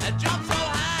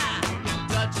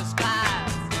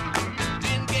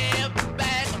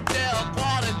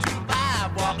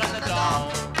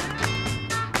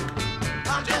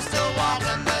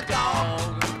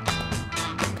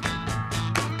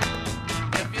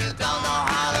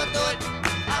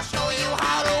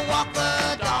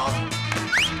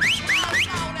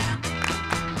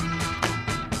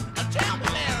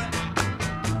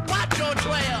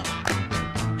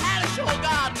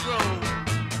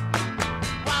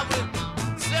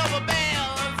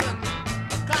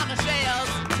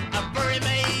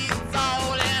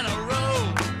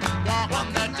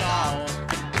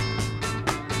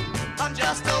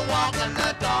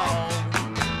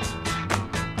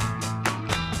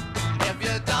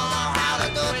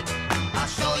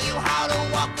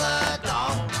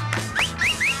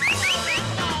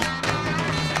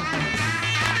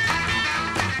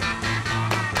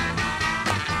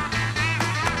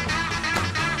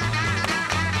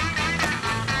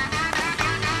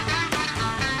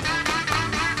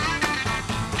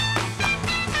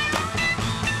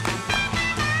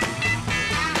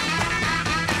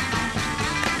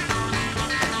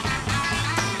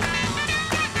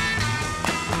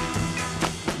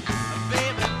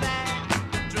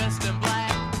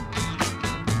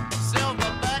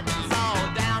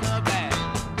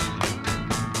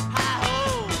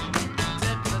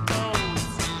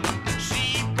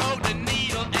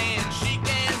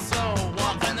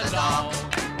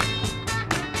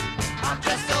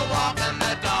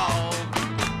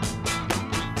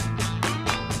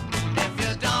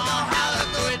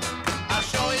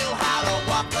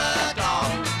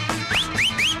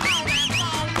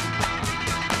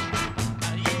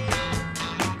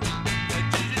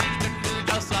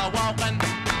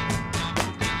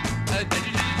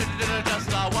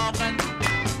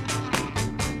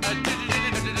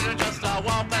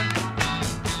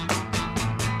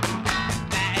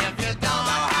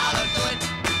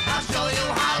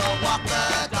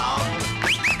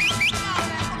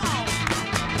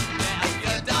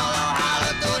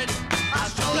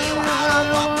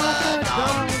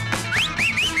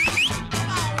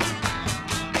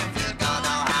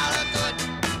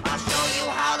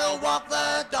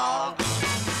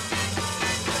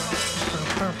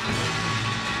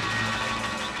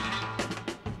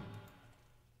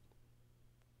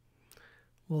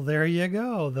 Well, there you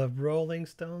go. The Rolling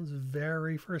Stones'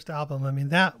 very first album. I mean,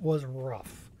 that was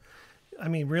rough. I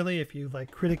mean, really, if you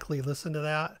like critically listen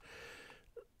to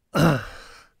that,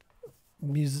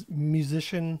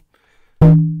 musician,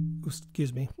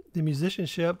 excuse me, the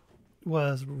musicianship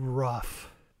was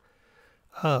rough.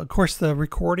 Of course, the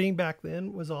recording back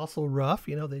then was also rough.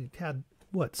 You know, they had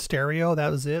what, stereo, that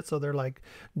was it. So they're like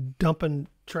dumping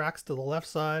tracks to the left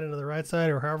side and to the right side,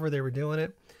 or however they were doing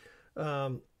it.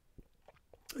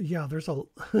 Yeah, there's a,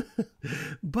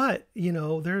 but you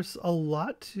know, there's a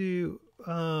lot to,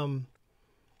 you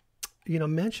know,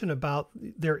 mention about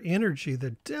their energy.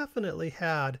 That definitely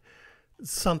had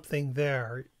something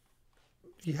there.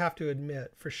 You have to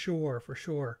admit, for sure, for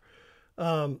sure.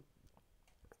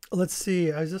 Let's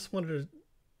see. I just wanted to,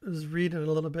 I was reading a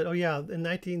little bit. Oh yeah, in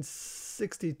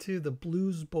 1962, the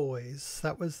Blues Boys.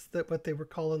 That was what they were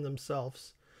calling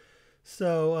themselves.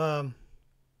 So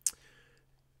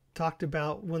talked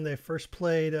about when they first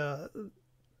played.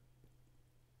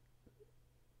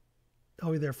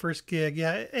 Their first gig.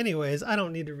 Yeah. Anyways, I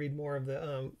don't need to read more of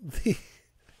the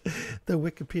the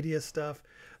Wikipedia stuff.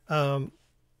 My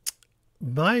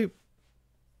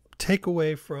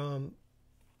takeaway from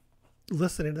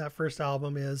listening to that first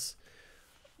album is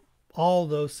all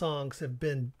those songs have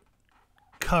been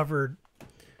covered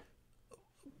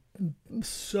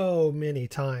so many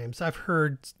times. I've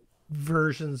heard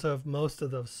versions of most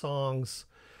of those songs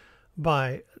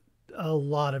by a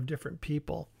lot of different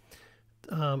people.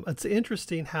 It's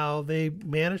interesting how they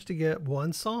managed to get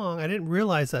one song. I didn't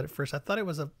realize that at first. I thought it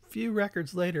was a few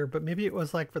records later, but maybe it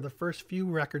was like for the first few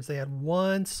records, they had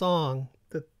one song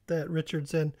that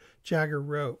Richards and Jagger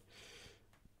wrote.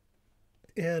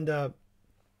 And,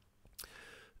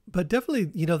 but definitely,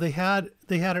 you know, they had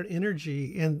an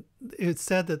energy, and it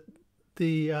said that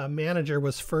the manager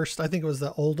was first, I think it was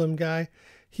the Oldham guy.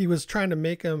 He was trying to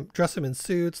make him dress him in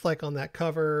suits, like on that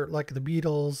cover, like the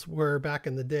Beatles were back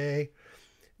in the day.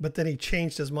 But then he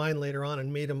changed his mind later on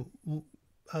and made him,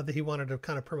 that he wanted to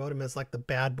kind of promote him as like the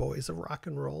bad boys of rock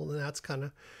and roll. And that's kind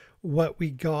of what we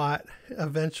got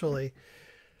eventually.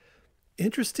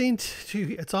 Interesting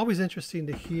it's always interesting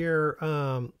to hear,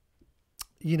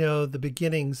 you know, the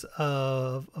beginnings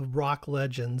of rock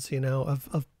legends, you know,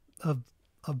 of a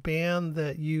band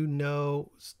that, you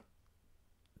know,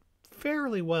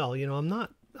 fairly well. You know,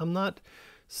 I'm not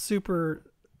super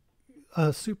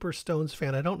Stones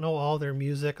fan. I don't know all their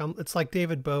music. It's like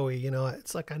David Bowie, you know,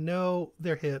 it's like I know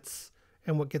their hits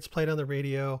and what gets played on the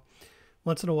radio.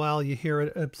 Once in a while you hear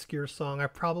an obscure song. I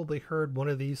probably heard one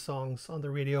of these songs on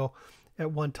the radio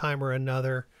at one time or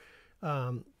another,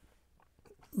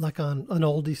 like on an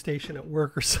oldie station at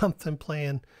work or something,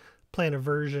 playing a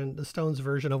version, the Stones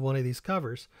version of one of these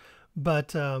covers.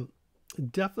 But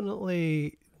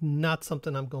definitely not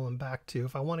something I'm going back to.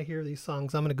 If I want to hear these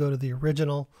songs, I'm going to go to the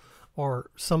original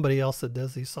or somebody else that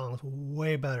does these songs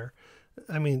way better.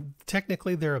 I mean,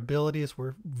 technically their abilities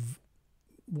were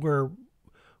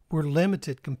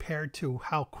limited compared to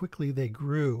how quickly they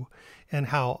grew and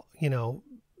how, you know,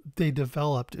 they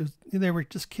developed. They were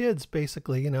just kids,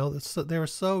 basically, you know, so they were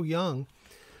so young.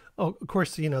 Oh, of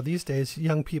course, you know, these days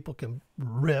young people can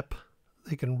rip.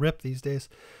 They can rip these days.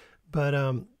 But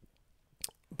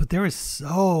there is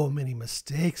so many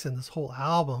mistakes in this whole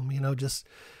album, you know, just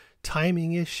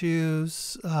timing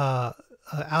issues, out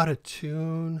of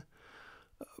tune,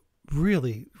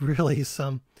 really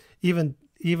some, even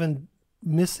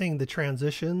missing the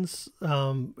transitions,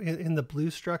 in the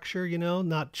blues structure, you know,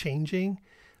 not changing.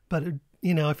 But,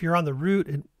 you know, if you're on the route,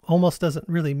 it almost doesn't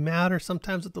really matter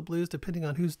sometimes with the blues, depending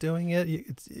on who's doing it.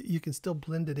 You can still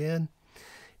blend it in,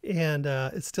 and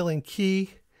it's still in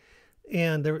key.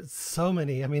 And there were so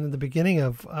many. I mean, in the beginning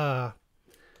of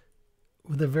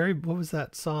what was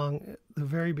that song? The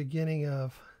very beginning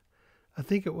of, I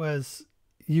think it was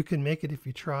 "You Can Make It If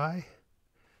You Try." I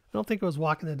don't think it was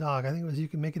 "Walking the Dog." I think it was "You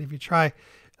Can Make It If You Try."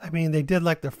 I mean, they did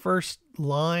like the first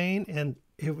line, and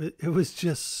it was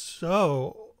just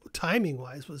so, timing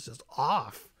wise, was just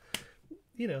off,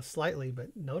 you know, slightly,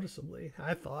 but noticeably,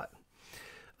 I thought.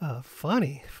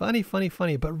 Funny. But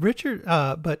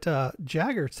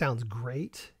Jagger sounds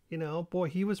great. You know, boy,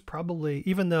 he was probably,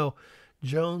 even though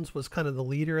Jones was kind of the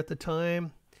leader at the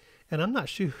time, and I'm not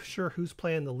sure who's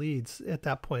playing the leads at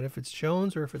that point, if it's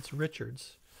Jones or if it's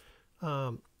Richards.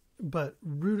 But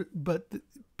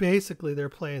basically they're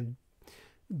playing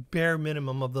bare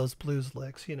minimum of those blues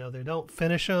licks. You know, they don't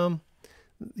finish them.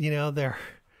 You know,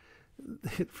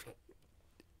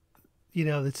 you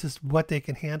know, it's just what they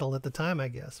can handle at the time, I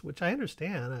guess, which I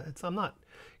understand. I'm not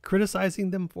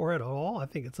criticizing them for it at all. I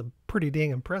think it's a pretty dang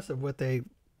impressive what they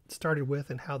started with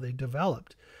and how they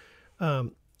developed.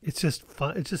 it's just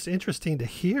fun. It's just interesting to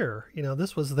hear. You know,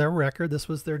 this was their record. This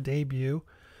was their debut.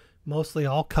 Mostly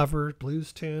all cover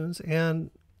blues tunes, and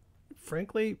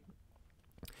frankly,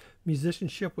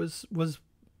 musicianship was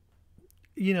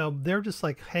you know, they're just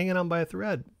like hanging on by a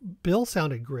thread. Bill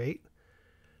sounded great,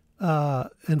 and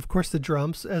of course the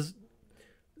drums, as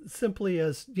simply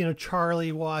as, you know,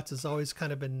 Charlie Watts has always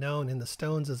kind of been known in the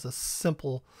Stones as a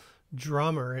simple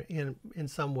drummer in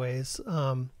some ways,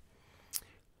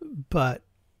 but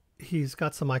he's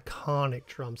got some iconic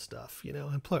drum stuff, you know,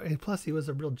 and plus he was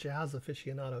a real jazz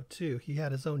aficionado too. He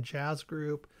had his own jazz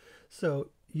group, so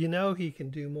you know he can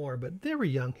do more. But they were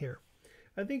young here.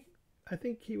 I think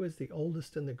he was the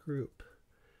oldest in the group,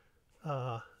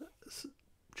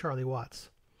 Charlie Watts.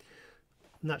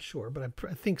 I'm not sure, but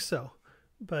I think so.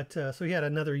 But so he had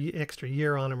another extra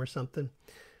year on him or something.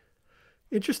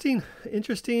 Interesting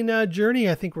journey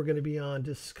I think we're going to be on.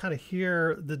 Just kind of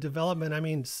hear the development. I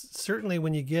mean, certainly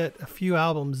when you get a few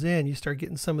albums in, you start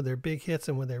getting some of their big hits,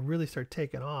 and when they really start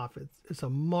taking off, it's a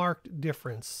marked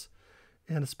difference.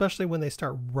 And especially when they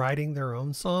start writing their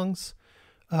own songs,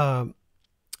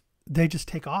 they just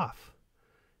take off.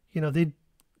 You know,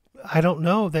 I don't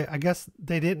know. I guess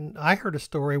they didn't. I heard a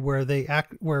story where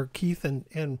where Keith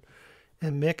and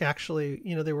Mick actually,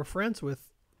 you know, they were friends with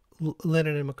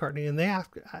Lennon and McCartney, and they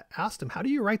asked him, how do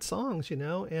you write songs, you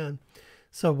know? And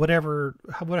so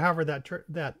however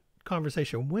that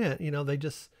conversation went, you know, they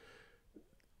just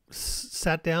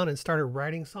sat down and started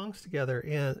writing songs together,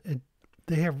 and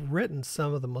they have written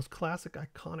some of the most classic,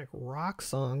 iconic rock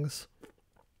songs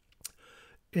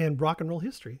in rock and roll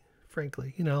history,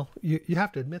 frankly. You know, you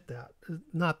have to admit that.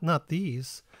 Not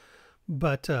these,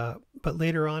 but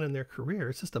later on in their career,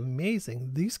 it's just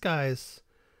amazing. These guys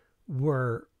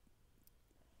were,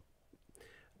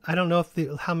 I don't know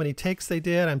how many takes they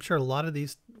did. I'm sure a lot of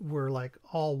these were like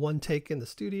all one take in the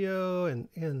studio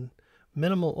and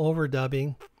minimal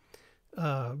overdubbing,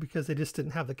 because they just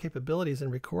didn't have the capabilities in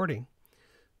recording.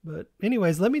 But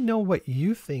anyways, let me know what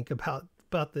you think about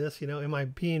this. You know, am I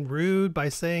being rude by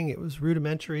saying it was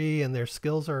rudimentary and their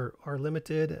skills are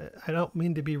limited? I don't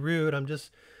mean to be rude. I'm just,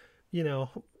 you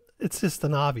know, it's just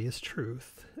an obvious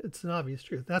truth. It's an obvious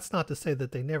truth. That's not to say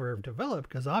that they never developed,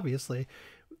 because obviously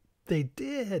they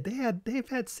did. They've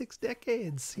had 6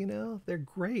 decades, you know. They're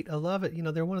great. I love it. You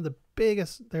know, they're one of the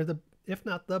biggest, if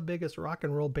not the biggest rock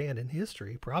and roll band in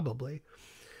history, probably.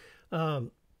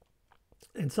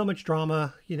 And so much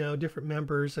drama, you know, different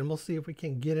members, and we'll see if we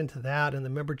can get into that and the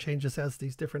member changes as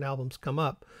these different albums come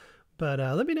up. But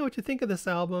let me know what you think of this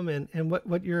album and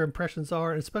what your impressions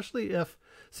are, and especially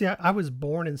I was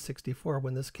born in '64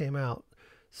 when this came out.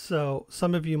 So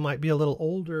some of you might be a little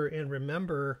older and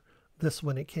remember this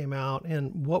when it came out.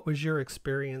 And what was your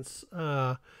experience?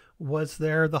 Was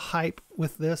there the hype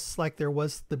with this like there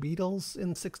was the Beatles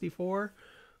in '64?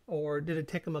 Or did it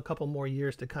take them a couple more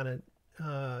years to kind of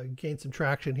gain some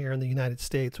traction here in the United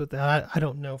States with that? I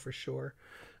don't know for sure.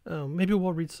 Maybe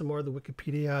we'll read some more of the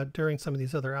Wikipedia during some of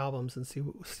these other albums and see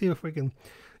if we can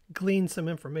glean some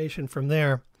information from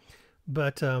there.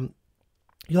 But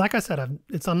like I said,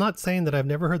 I'm not saying that I've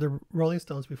never heard the Rolling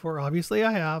Stones before. Obviously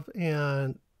I have,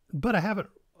 but I haven't.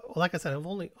 Like I said, I've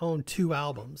only owned 2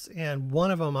 albums, and one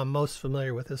of them I'm most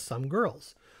familiar with is Some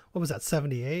Girls. What was that,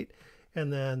 78?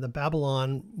 And then the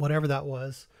Babylon, whatever that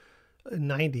was,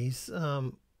 90s.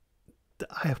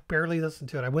 I have barely listened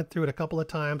to it. I went through it a couple of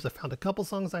times. I found a couple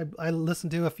songs I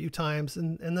listened to a few times,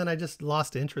 and then I just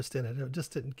lost interest in it. It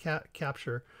just didn't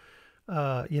capture,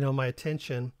 my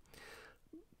attention.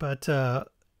 But the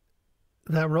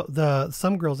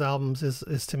Some Girls albums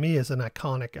is to me is an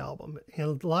iconic album,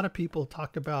 and a lot of people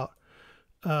talked about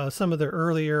some of their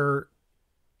earlier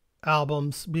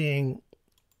albums being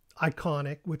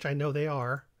iconic, which I know they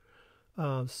are.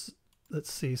 Let's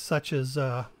see, such as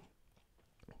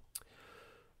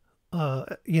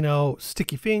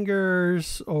Sticky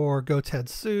Fingers or Goat's Head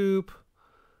Soup,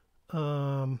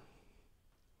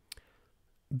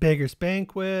 Beggar's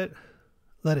Banquet,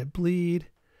 Let It Bleed.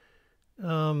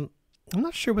 I'm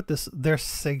not sure what their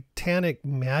Satanic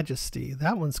Majesty,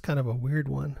 that one's kind of a weird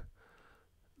one.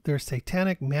 Their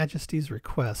Satanic Majesty's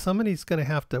Request. Somebody's going to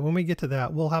have to, when we get to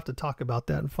that, we'll have to talk about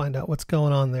that and find out what's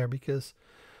going on there, because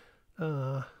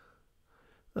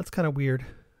that's kind of weird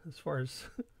as far as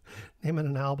naming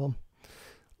an album.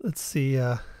 Let's see.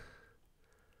 I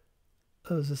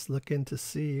was just looking to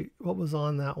see what was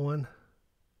on that one.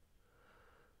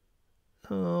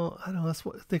 Oh, I don't know. That's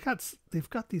what they've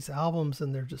got these albums,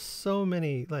 and there's just so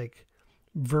many like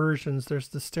versions. There's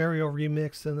the stereo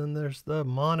remix, and then there's the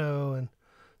mono, and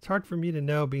it's hard for me to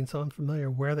know, being so unfamiliar,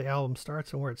 where the album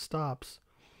starts and where it stops.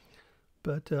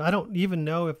 But I don't even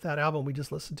know if that album we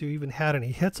just listened to even had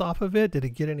any hits off of it. Did it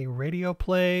get any radio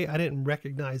play? I didn't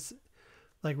recognize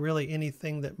like really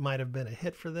anything that might have been a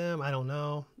hit for them. I don't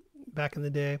know, back in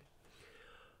the day.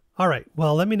 All right,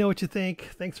 well, let me know what you think.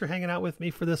 Thanks for hanging out with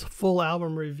me for this full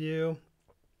album review.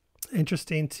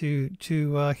 Interesting to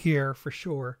hear for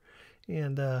sure.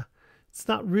 And it's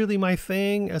not really my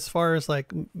thing as far as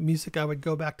like music I would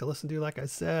go back to listen to, like I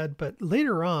said. But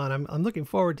later on, I'm looking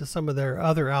forward to some of their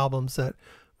other albums that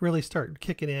really start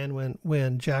kicking in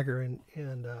when Jagger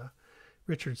and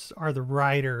Richards are the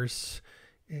writers.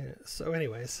 Yeah, so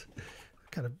anyways,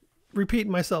 kind of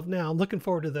repeating myself now. I'm looking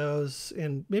forward to those,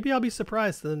 and maybe I'll be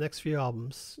surprised in the next few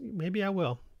albums. Maybe I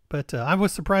will. But I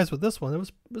was surprised with this one.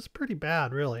 It was pretty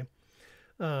bad, really.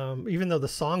 Even though the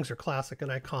songs are classic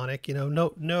and iconic, you know,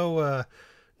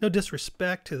 no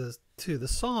disrespect to the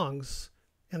songs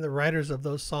and the writers of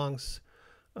those songs.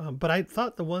 But I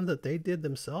thought the one that they did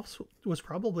themselves was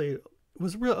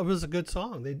a good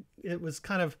song. It was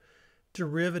kind of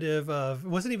derivative of, it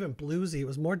wasn't even bluesy. It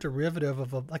was more derivative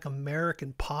of like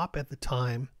American pop at the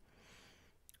time.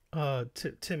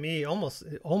 To me, almost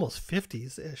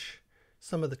 50s ish.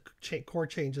 Some of the chord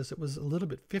changes, it was a little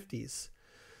bit 50s.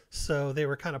 So they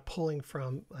were kind of pulling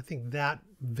from, I think, that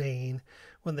vein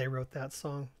when they wrote that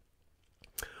song.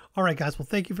 All right, guys. Well,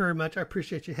 thank you very much. I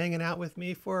appreciate you hanging out with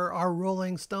me for our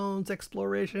Rolling Stones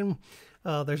exploration.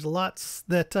 There's lots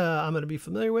that I'm going to be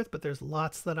familiar with, but there's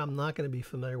lots that I'm not going to be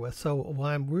familiar with. So what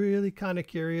I'm really kind of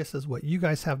curious is what you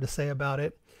guys have to say about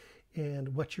it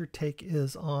and what your take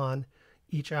is on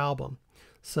each album.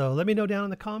 So let me know down in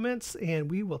the comments,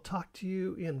 and we will talk to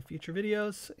you in future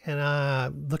videos. And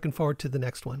I'm looking forward to the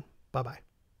next one. Bye-bye.